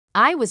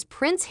I was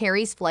Prince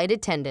Harry's flight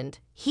attendant.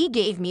 He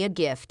gave me a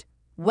gift.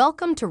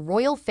 Welcome to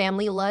Royal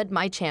Family Lud,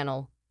 my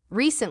channel.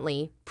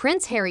 Recently,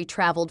 Prince Harry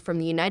traveled from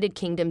the United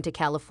Kingdom to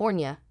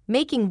California,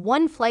 making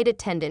one flight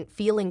attendant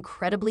feel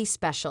incredibly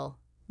special.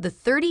 The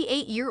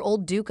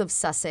 38-year-old Duke of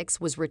Sussex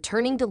was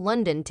returning to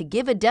London to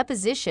give a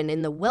deposition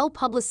in the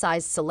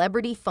well-publicized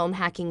celebrity phone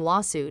hacking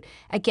lawsuit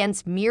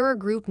against Mirror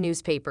Group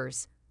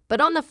newspapers. But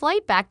on the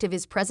flight back to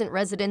his present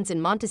residence in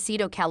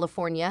Montecito,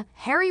 California,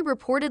 Harry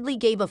reportedly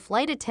gave a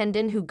flight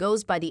attendant who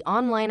goes by the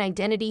online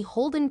identity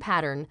Holden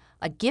Pattern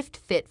a gift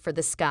fit for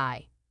the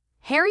sky.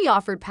 Harry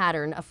offered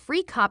Pattern a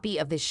free copy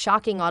of his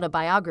shocking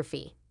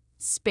autobiography,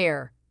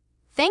 Spare.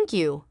 Thank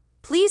you.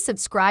 Please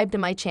subscribe to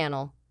my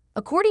channel.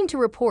 According to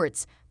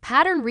reports,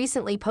 Pattern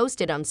recently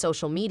posted on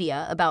social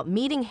media about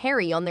meeting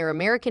Harry on their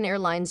American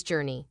Airlines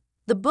journey.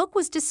 The book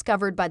was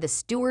discovered by the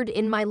steward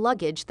in my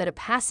luggage that a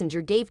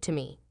passenger gave to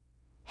me.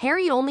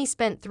 Harry only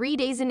spent 3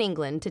 days in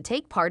England to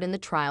take part in the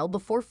trial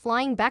before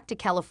flying back to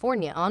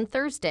California on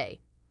Thursday.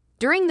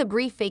 During the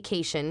brief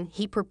vacation,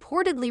 he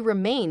purportedly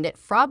remained at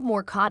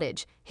Frogmore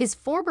Cottage, his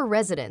former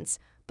residence,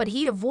 but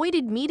he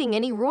avoided meeting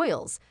any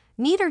royals,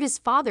 neither his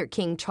father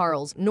King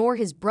Charles nor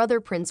his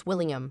brother Prince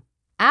William.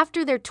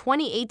 After their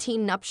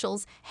 2018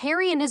 nuptials,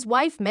 Harry and his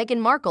wife Meghan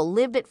Markle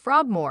lived at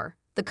Frogmore.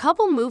 The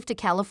couple moved to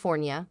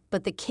California,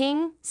 but the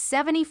king,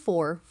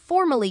 74,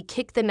 formally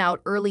kicked them out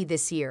early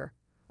this year.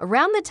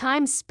 Around the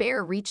time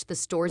Spare reached the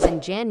stores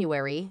in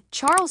January,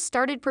 Charles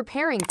started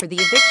preparing for the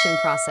eviction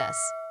process.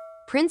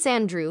 Prince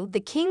Andrew, the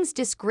king's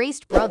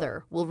disgraced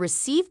brother, will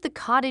receive the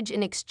cottage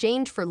in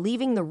exchange for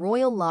leaving the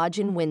Royal Lodge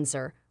in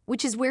Windsor,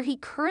 which is where he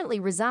currently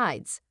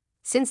resides.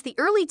 Since the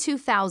early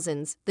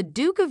 2000s, the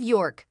Duke of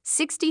York,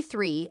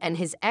 63, and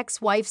his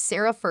ex-wife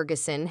Sarah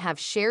Ferguson have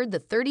shared the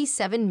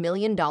 $37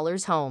 million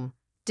home.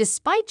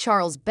 Despite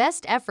Charles'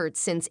 best efforts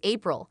since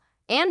April,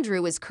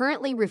 Andrew is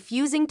currently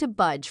refusing to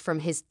budge from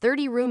his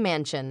 30-room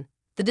mansion.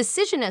 The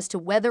decision as to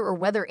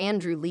whether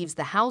Andrew leaves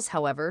the house,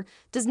 however,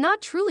 does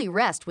not truly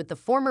rest with the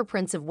former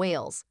Prince of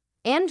Wales.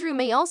 Andrew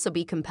may also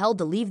be compelled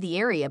to leave the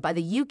area by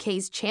the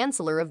UK's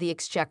Chancellor of the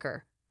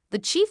Exchequer. The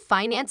Chief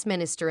Finance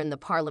Minister in the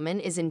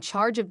Parliament is in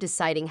charge of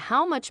deciding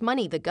how much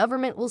money the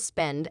government will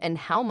spend and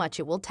how much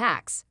it will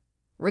tax.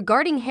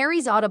 Regarding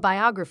Harry's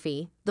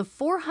autobiography, the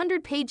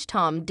 400-page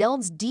tome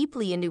delves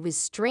deeply into his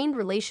strained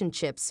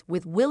relationships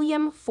with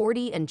William,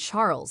 40, and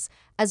Charles,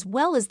 as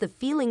well as the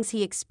feelings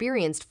he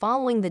experienced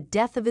following the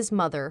death of his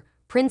mother,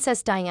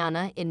 Princess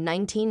Diana, in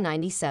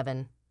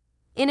 1997.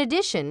 In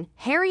addition,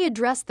 Harry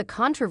addressed the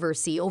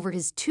controversy over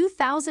his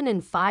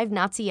 2005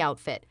 Nazi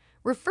outfit,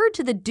 referred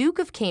to the Duke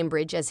of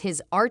Cambrige as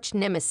his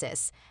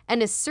arch-nemesis,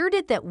 and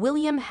asserted that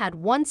William had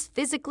once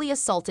physically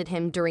assaulted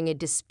him during a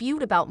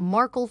dispute about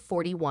Markle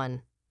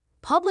 41.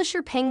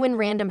 Publisher Penguin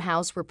Random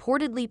House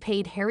reportedly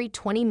paid Harry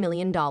 $20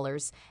 million,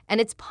 and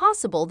it's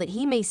possible that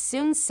he may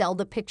soon sell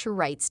the picture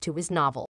rights to his novel.